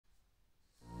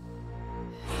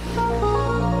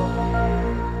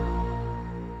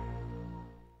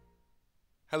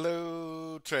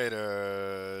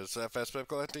Traders, FX Pip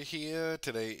Collector here.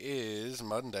 Today is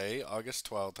Monday, August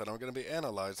 12th, and I'm going to be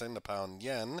analyzing the pound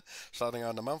yen, starting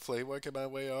on the monthly, working my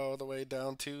way all the way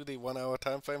down to the 1 hour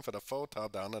time frame for the full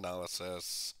top-down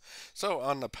analysis. So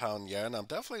on the pound yen, I'm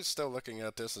definitely still looking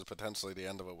at this as potentially the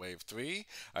end of a wave 3.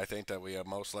 I think that we are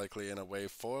most likely in a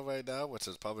wave 4 right now, which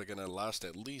is probably going to last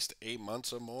at least 8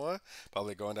 months or more,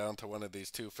 probably going down to one of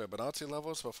these two Fibonacci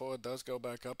levels before it does go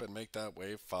back up and make that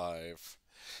wave 5.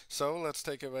 So let's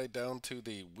take it right down to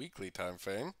the weekly time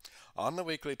frame. On the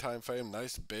weekly time frame,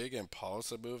 nice big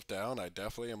impulsive move down. I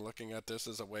definitely am looking at this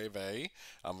as a wave A.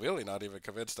 I'm really not even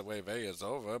convinced the wave A is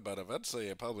over, but eventually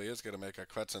it probably is going to make a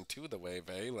crescent to the wave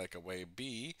A, like a wave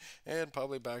B, and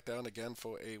probably back down again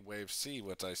for a wave C,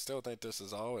 which I still think this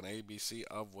is all an ABC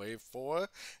of wave 4,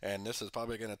 and this is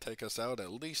probably going to take us out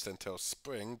at least until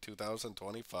spring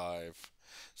 2025.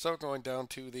 So going down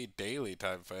to the daily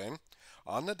time frame.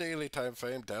 On the daily time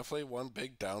frame, definitely one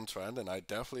big downtrend, and I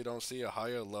definitely don't see a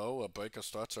higher low, a break of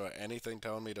structure, or anything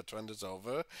telling me the trend is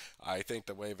over. I think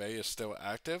the wave A is still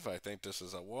active. I think this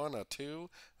is a 1, a 2,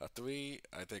 a 3.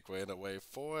 I think we're in a wave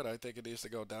 4, and I think it needs to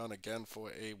go down again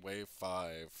for a wave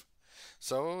 5.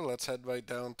 So let's head right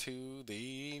down to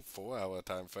the 4 hour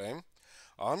time frame.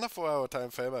 On the 4 hour time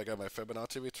frame, I got my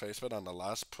Fibonacci retracement on the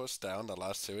last push down, the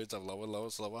last series of lower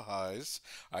lows, lower highs.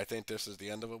 I think this is the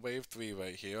end of a wave 3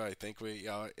 right here. I think we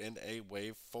are in a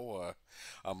wave 4.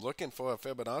 I'm looking for a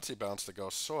Fibonacci bounce to go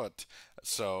short,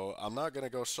 so I'm not going to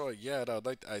go short yet.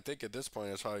 I think at this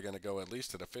point it's probably going to go at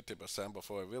least to the 50%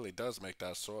 before it really does make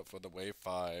that short for the wave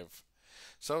 5.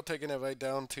 So taking it right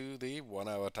down to the 1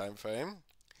 hour time frame.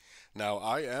 Now,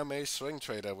 I am a swing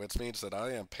trader, which means that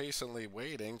I am patiently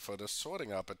waiting for the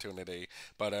sorting opportunity.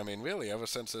 But I mean, really, ever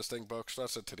since this thing broke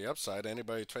structure to the upside,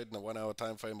 anybody trading the 1 hour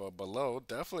time frame or below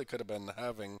definitely could have been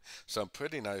having some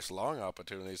pretty nice long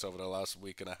opportunities over the last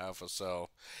week and a half or so.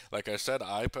 Like I said,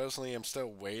 I personally am still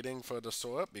waiting for the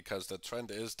sort because the trend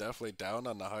is definitely down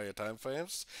on the higher time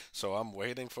frames. So I'm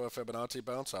waiting for a Fibonacci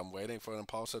bounce. I'm waiting for an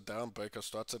impulsive down break of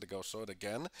structure to go short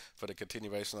again for the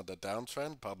continuation of the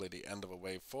downtrend, probably the end of a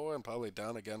wave 4 and probably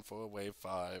down again for a wave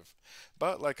 5.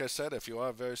 But like I said, if you are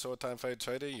a very short time frame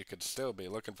trader, you could still be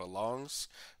looking for longs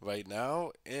right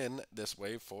now in this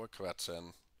wave 4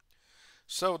 correction.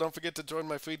 So don't forget to join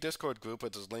my free Discord group,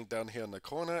 which is linked down here in the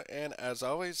corner. And as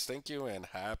always, thank you and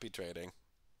happy trading.